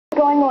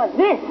going on?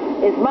 This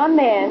is my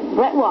man,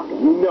 Brett Walker.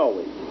 You know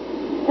it.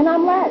 And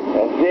I'm Les.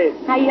 That's it.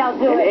 How y'all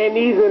doing? And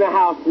he's in the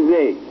house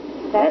today.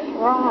 That's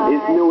right.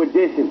 It's New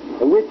Edition.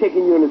 And we're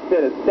taking you on a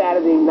set of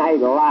Saturday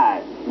Night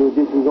Live. New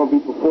Edition's going to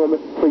be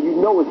performing, so you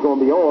know it's going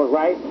to be on,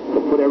 right?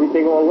 So put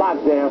everything on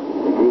lockdown,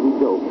 and here we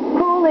go.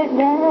 Cool it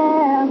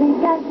now. We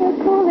got to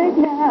cool it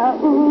now.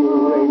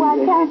 Ooh,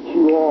 watch out. Hit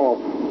you off.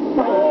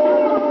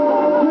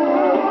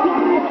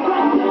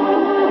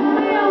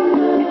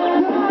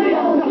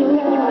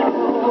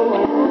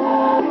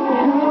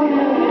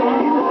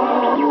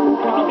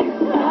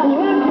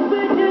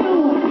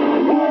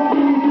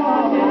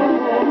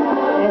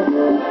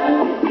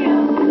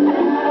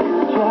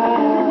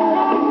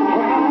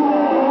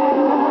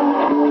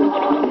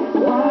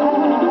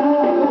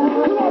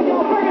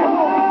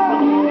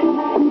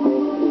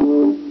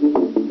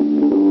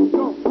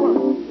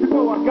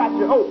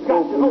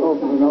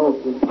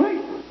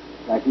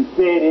 Like you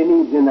said, it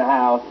needs in the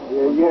house.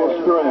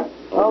 Yeah, strength.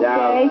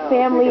 Okay,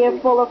 family in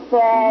full effect.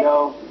 You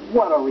know,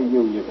 what a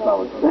reunion,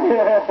 fellas.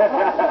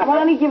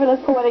 Ronnie giving us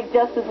poetic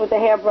justice with the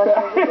hairbrush.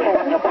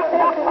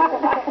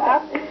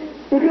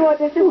 Did you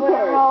audition for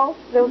that role?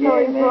 Yeah,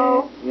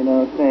 man. You know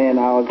what I'm saying?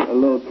 I was a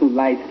little too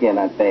light-skinned,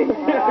 I think. I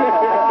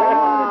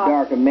wanted a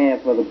darker man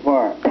for the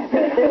part.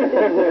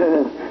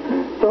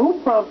 So who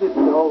prompted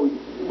the whole,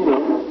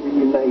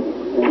 reunited?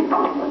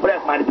 Well,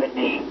 that might have been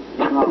me.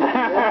 I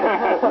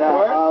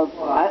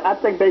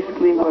think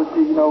basically it was,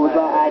 was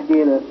our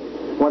idea to,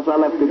 once I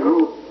left the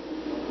group,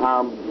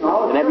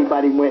 and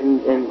everybody went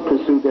and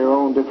pursued their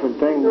own different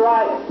things,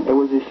 it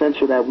was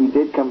essential that we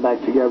did come back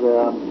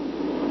together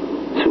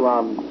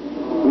to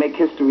make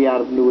history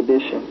out of New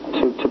Edition,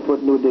 to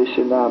put New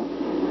Edition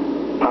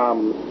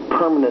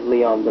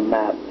permanently on the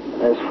map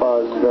as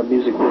far as the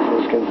music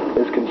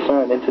business is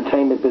concerned,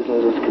 entertainment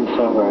business is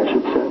concerned, I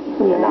should say.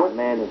 And our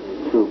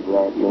manager, too,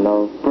 Brett,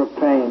 Brooke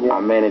Payne, yeah.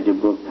 Our manager,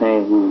 Brooke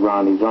Payne, who's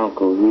Ronnie's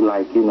uncle,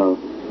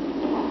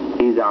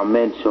 he's our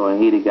mentor, and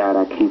he the guy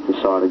that keeps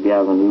us all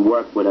together. And he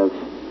worked with us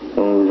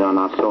when we was on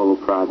our solo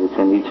projects,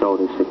 and he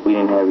told us if we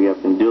didn't hurry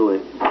up and do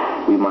it,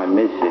 we might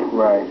miss it.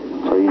 Right.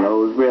 So, it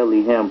was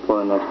really him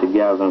pulling us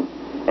together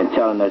and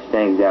telling us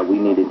things that we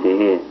needed to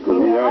hear.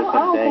 We heard I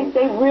don't think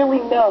they really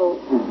know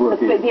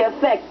the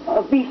effect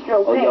of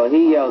bistro things. Oh, yo,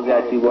 he yells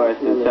at you worse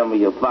than some of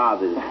your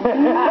fathers.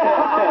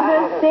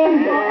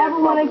 Understand, don't ever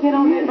want to get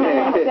on this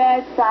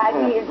bad side.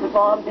 He is the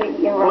bomb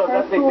digging in rehearsal. Look,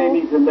 I think they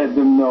need to let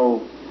them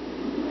know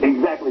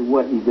exactly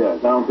what he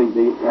does. I don't think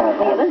they...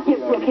 let's give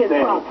Brooke his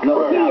props.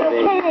 No, he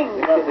is king.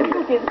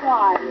 Brooke is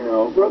wise.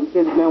 Brooke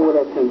has been with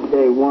us since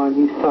day one.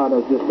 He's taught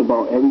us just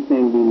about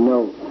everything we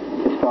know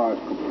as far as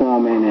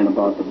performing and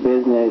about the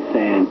business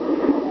and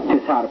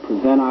just how to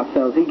present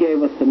ourselves. He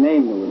gave us the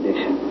name New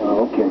Edition.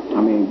 Oh, okay.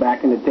 I mean,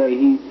 back in the day,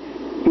 he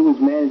was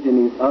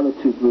managing these other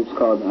two groups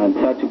called the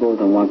Untouchables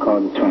and one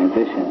called the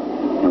Transition.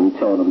 And we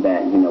told him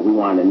that, we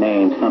wanted to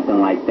name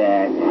something like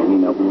that. And,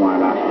 we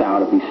wanted our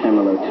style to be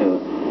similar to,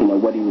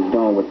 what he was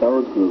doing with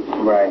those groups.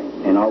 Right.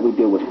 And all we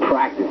did was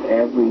practice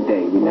every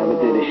day. We never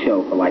did a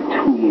show for like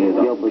 2 years.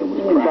 Yo, but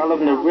tell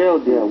him the real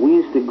deal. We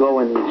used to go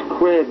in his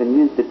crib and he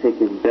used to take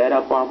his bed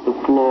up off the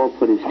floor,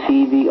 put his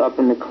TV up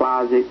in the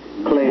closet,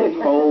 clear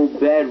his whole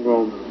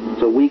bedroom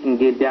so we can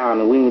get down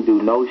and we can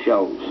do no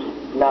shows.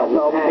 Not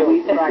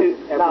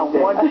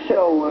one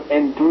show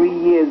in 3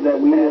 years that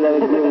we had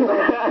ever do.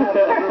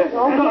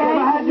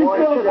 How'd you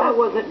feel? I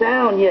wasn't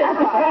down yet.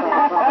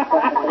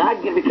 When I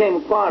became a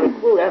part of the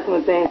crew, that's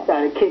when things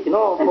started kicking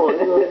off for us.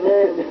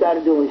 We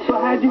started doing shows.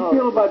 So how'd you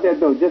feel about that,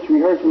 though? Just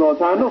rehearsing all the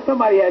time? I know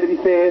somebody had to be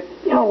saying,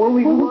 when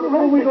we going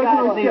to do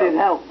guys needed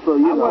help, so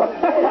who's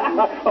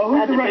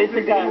the rest of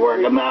the guy? Work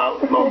him out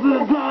most of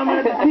the time. I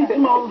had to teach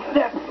him all the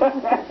steps.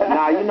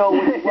 Nah,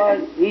 what it was?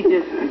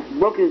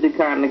 Brooke is the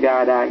kind of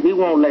guy that he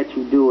won't let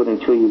you do it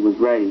until you was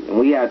ready. And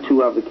we had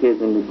 2 other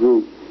kids in the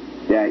group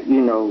that,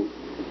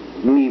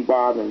 me,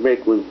 Bob, and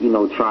Rick was,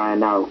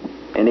 trying out,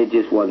 and it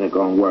just wasn't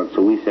going to work.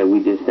 So we said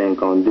we just ain't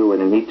going to do it.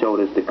 And he told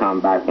us to come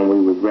back when we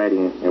was ready,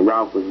 and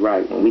Ralph was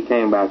right. And we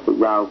came back with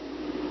Ralph,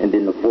 and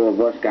then the 4 of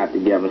us got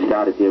together and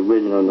started the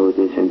original New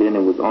Edition. Then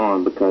it was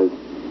on because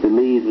the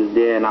leads was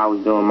there and I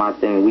was doing my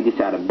thing. We just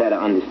had a better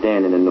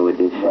understanding of New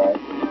Edition. Right.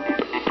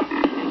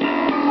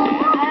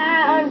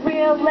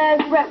 Unreal Les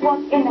Brett Walk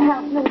in the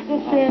house, New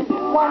Edition.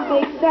 One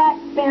big fat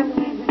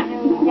family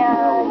reunion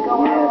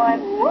going on.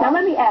 Now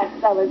let me ask,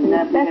 fellas,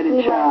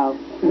 especially child.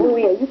 Oh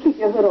yeah, you keep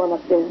your hood on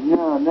up there.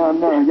 No.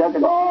 Y'all gotta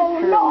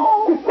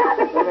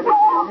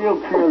real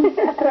curly.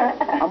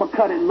 I'm gonna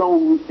cut it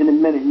low in a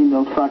minute,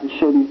 so I can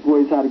show these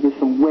boys how to get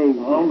some waves.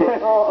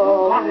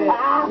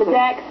 The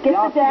jacks, get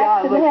the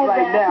jacks to the head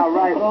right now,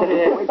 right?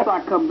 Wait till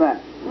I come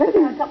back. Let's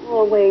have a couple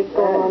more waves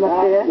going on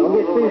up there.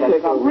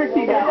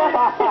 Ricky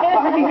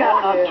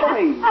got a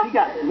trade. He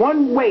got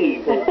 1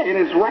 wave, and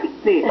it's right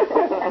there.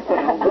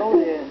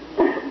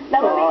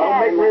 Now let me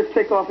ask. Make Riz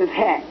take off his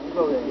hat.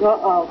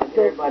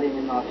 Everybody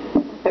in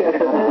Austin.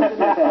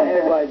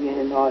 Everybody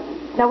in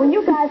Austin. Now when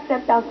you guys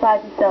stepped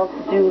outside yourselves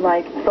to do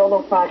like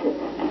solo projects,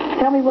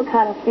 Tell me what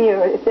kind of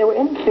fear, if there were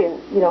any fear,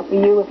 you know, for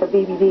you and for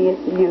BBD and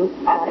for you.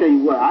 I'll tell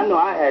you what, I know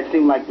I had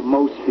seemed like the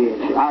most fear.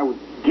 I would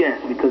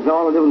guess, because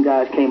all of them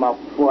guys came out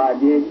before I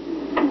did,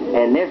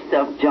 and their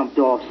stuff jumped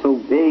off so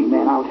big,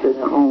 man. I was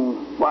sitting at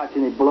home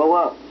watching it blow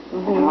up.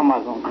 How am I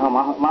going to come?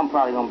 I'm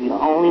probably going to be the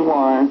only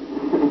one.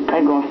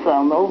 Ain't going to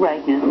sell no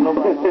records.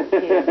 Nobody going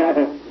to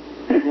care.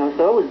 You know,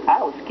 so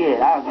I was scared.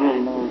 I was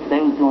really nervous.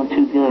 They was doing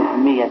too good for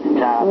me at the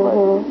time,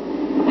 but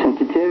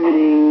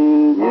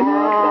sensitivity, you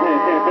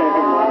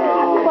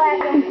know.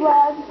 Platinum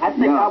Plug. I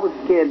think I was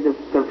scared the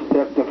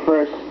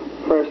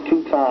first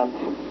two times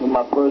with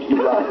my first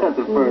two albums.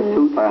 The first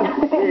two times.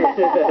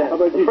 Yeah.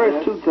 The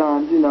first two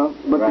times, you know.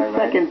 But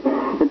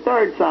the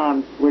third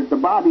time with the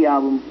Bobby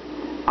album,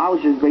 I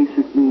was just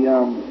basically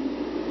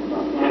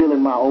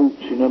feeling my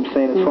oats, you know what I'm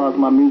saying, as far as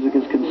my music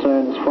is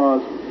concerned, as far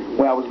as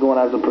where I was going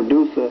as a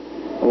producer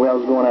and where I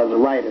was going as a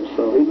writer.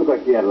 So You look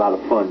like you had a lot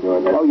of fun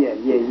doing that. oh yeah,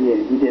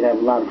 we did have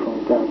a lot of fun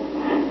with that one.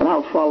 And I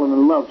was falling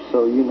in love,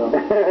 so you know,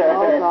 at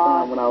that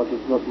time when I was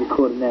just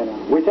recording that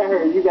album. Which I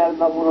heard you got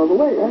another one on the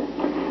way, right?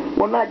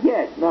 Well, not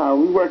yet. No,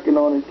 we working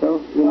on it,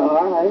 though. You know,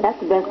 all right. That's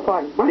the best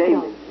part.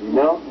 Daily. You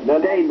know?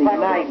 Daily,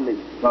 nightly.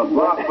 But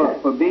Bob,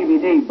 for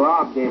BBD,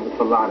 Bob gave us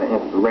a lot of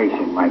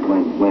inspiration. Like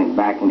when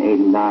back in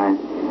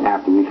 '89,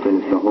 after we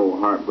finished the whole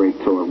Heartbreak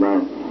tour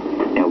run,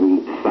 and we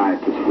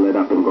decided to split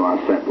up and go our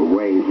separate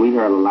ways, we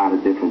heard a lot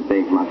of different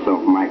things,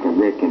 myself, Mike, and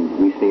Rick, and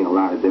we seen a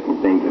lot of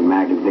different things in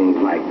magazines,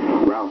 like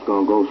Ralph's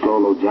gonna go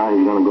solo,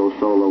 Johnny's gonna go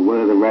solo, what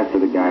are the rest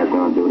of the guys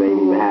gonna do? They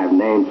didn't even have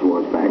names for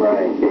us back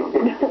then.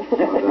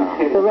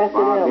 The rest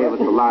Bob of gave us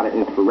a lot of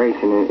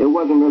inspiration, and it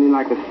wasn't really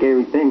like a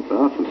scary thing for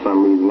us for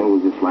some reason. It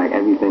was just like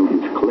everything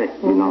just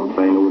clicked, you know what I'm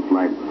saying? It was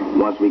like,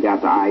 once we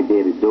got the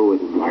idea to do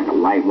it, it was like a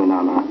light went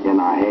on in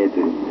our heads,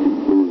 and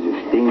we was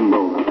just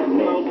steamrolling.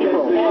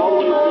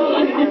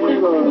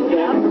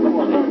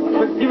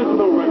 Let's give us a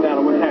little rundown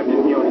of what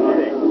happened here on the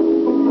set.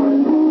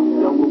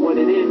 What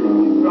it is,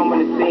 we're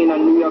filming a scene on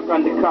New York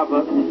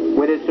Undercover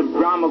where there's some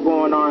drama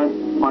going on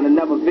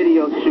another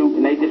video shoot,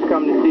 and they just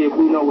come to see if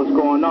we know what's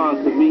going on,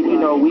 because we, you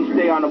know, we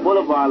stay on the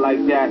boulevard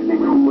like that, but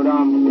we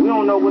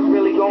don't know what's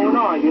really going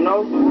on, you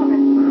know?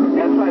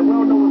 That's right, we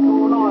don't know what's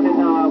going on, and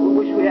we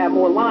wish we had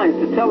more lines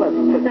to tell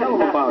them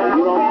about it,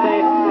 you know what I'm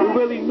saying?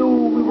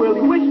 We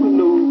really wish we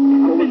knew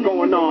what was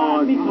going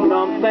on, you know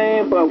what I'm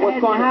saying? But what's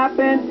going to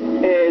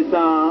happen is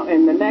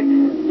in the next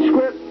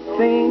script,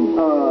 scene,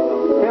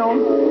 film,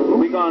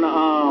 we're going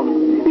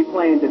to be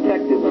playing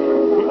detectives.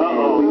 We're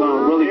going to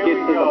really get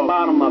to the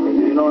bottom of it,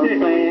 you know what I'm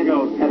saying?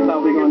 That's how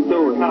we're going to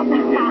do it. Here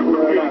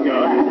we go.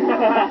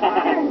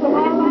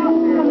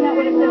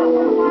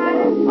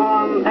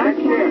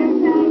 Actually,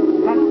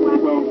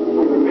 well,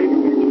 maybe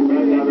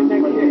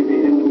next year.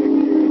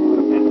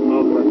 At the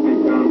most, I think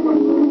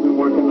we've been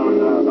working on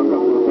a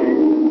couple of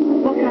things.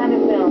 What kind of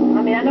film? I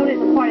mean, I know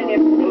there's a part in there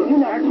for me. You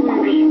know,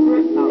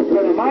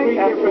 Mike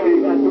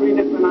actually got 3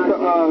 different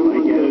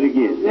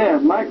ideas. Yeah,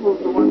 Mike was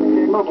the one that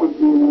came up with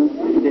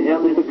the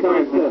illest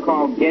character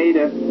called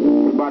Gator,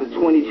 about a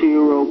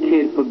 22-year-old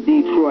kid from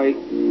Detroit,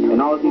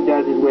 and all he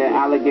does is wear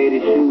alligator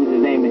shoes.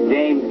 His name is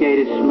James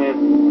Gator Smith.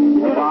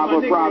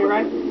 Barbara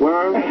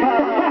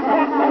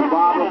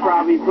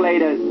probably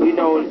played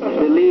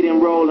the leading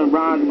role, and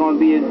Ron's gonna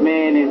be his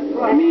man,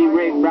 and me,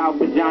 Rick, Ralph,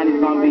 and Johnny's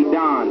gonna be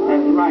Don.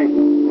 That's right.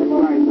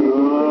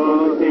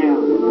 Oh, damn.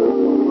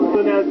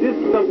 So now this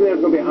is something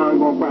that's going to be an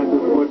ongoing process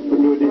for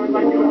new editions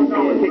like yours.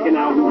 Kicking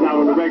out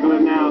on the regular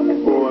now.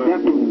 Or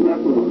Definitely.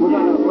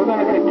 We're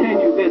gonna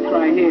continue this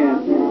right here,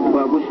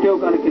 but we're still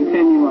gonna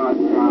continue our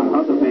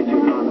other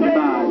ventures on the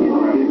side. You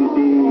know, BBD,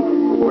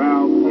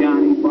 Ralph,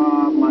 Johnny,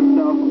 Bob,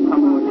 myself. I'm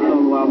coming with a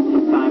solo album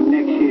sometime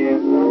next year,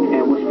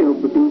 and we're still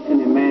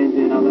producing and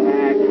managing other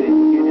acts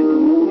and getting into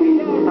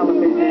movies,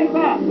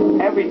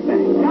 television,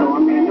 everything. So I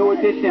mean, New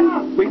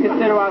Edition, we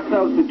consider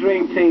ourselves the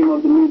dream team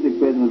of the music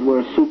business.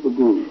 We're a super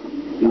group.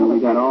 You know, we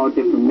got all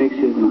different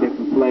mixes and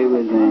different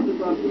flavors, and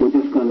we're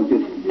just going to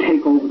just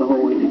take over the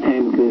whole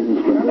entertainment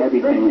business with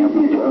everything that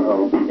we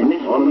do. And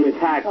this one was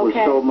packed with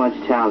so much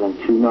talent,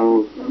 you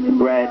know,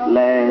 Brett,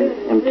 Les,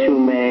 and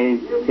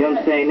Chume. You know what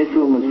I'm saying? This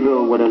room is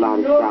filled with a lot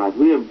of stars.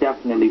 We are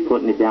definitely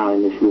putting it down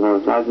in this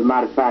rehearsal. As a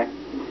matter of fact,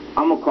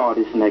 I'm going to call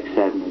this next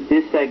segment.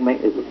 This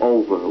segment is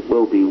over.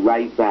 We'll be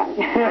right back.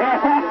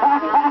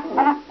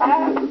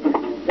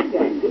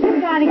 You're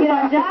trying to get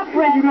on job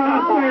prep.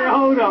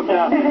 hold up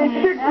now.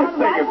 Fix this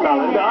thing,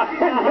 fella, Doc.